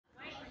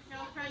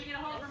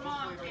I'm over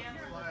mom, Cam.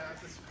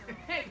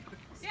 Hey,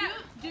 Yeah,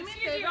 do me a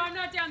excuse favor. you, I'm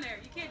not down there.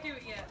 You can't do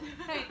it yet.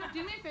 Hey,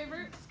 do me a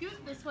favor.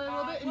 Scoot this way a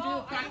little bit and do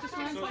a practice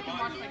run so I can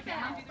watch my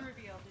camera. Do the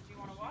reveal. Did you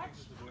want to watch?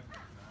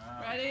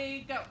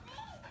 Ready, go.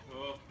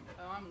 Oh,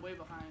 I'm way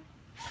behind.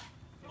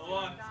 hold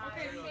on.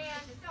 Okay,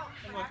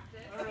 Come on.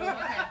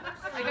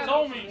 Okay. You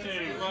told me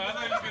to. Well, I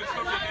thought he was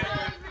going to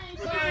choke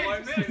it anyway. I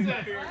missed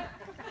it here.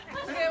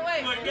 Okay,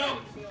 wait. Like, no,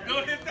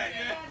 don't hit that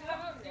yet.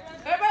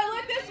 Everybody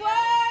look this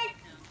way.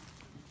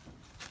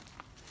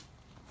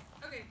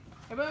 Okay.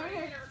 Everybody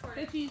over here.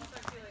 Say cheese. Talk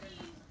to you later.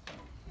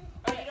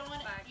 Oh, you don't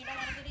want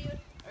a video?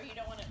 Or you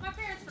don't want it? My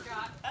parents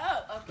forgot.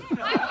 Oh, okay.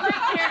 My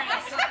great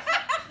parents.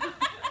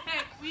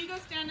 Hey, will you go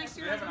stand next to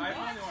Do your you have an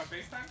husband? iPhone? You want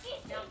FaceTime?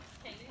 No.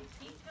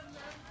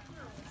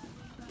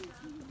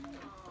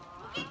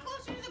 Get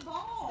closer to the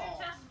ball.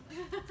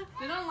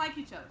 They don't like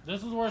each other.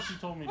 This is where she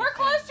told me. We're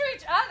close to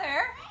each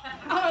other.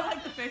 Oh, I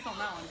like the face on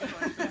that one. Good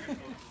one.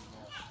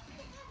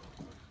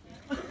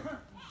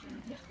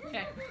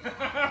 Okay.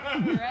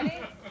 You ready?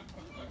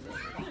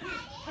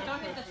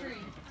 Don't hit the tree.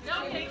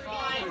 Don't hit the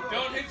tree.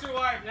 Don't hit your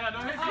wife. Yeah,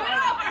 don't hit your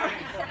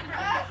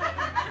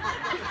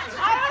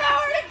I don't know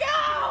where to go.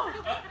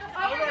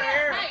 Over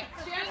here. Hey,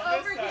 stand This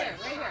over side. here.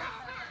 Right here.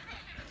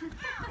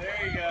 There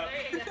you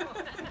go.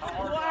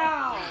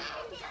 Wow.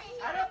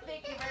 I don't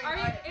think you're very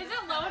good. Is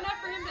it low enough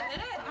for him to hit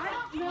it? I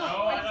don't know. No,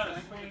 I got it.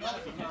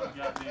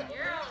 Goddamn.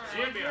 You're all right.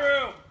 Get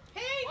through.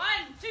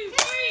 1, 2, 3.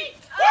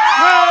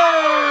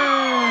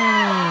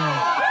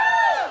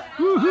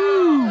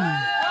 Woohoo!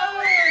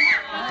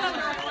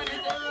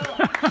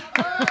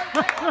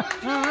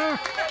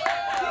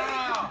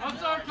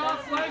 What's our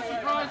consolation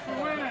prize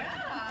for winning?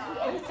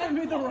 They sent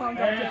me the wrong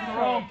Hey, it's the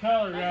wrong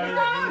color,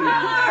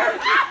 guys.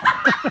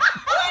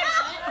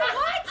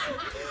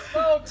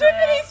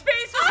 Tiffany's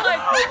face was like,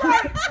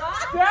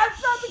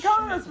 That's not the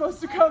color that's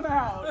supposed to come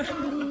out.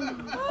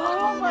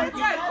 Oh my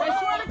god. I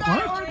swear to God, I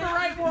ordered the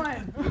right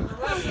one.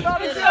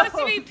 it's supposed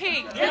to be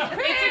pink.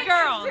 It's a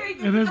girl.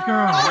 It is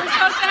girl. We're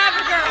supposed to have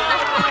a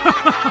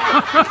girl.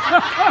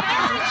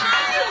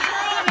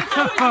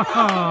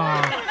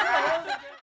 Oh.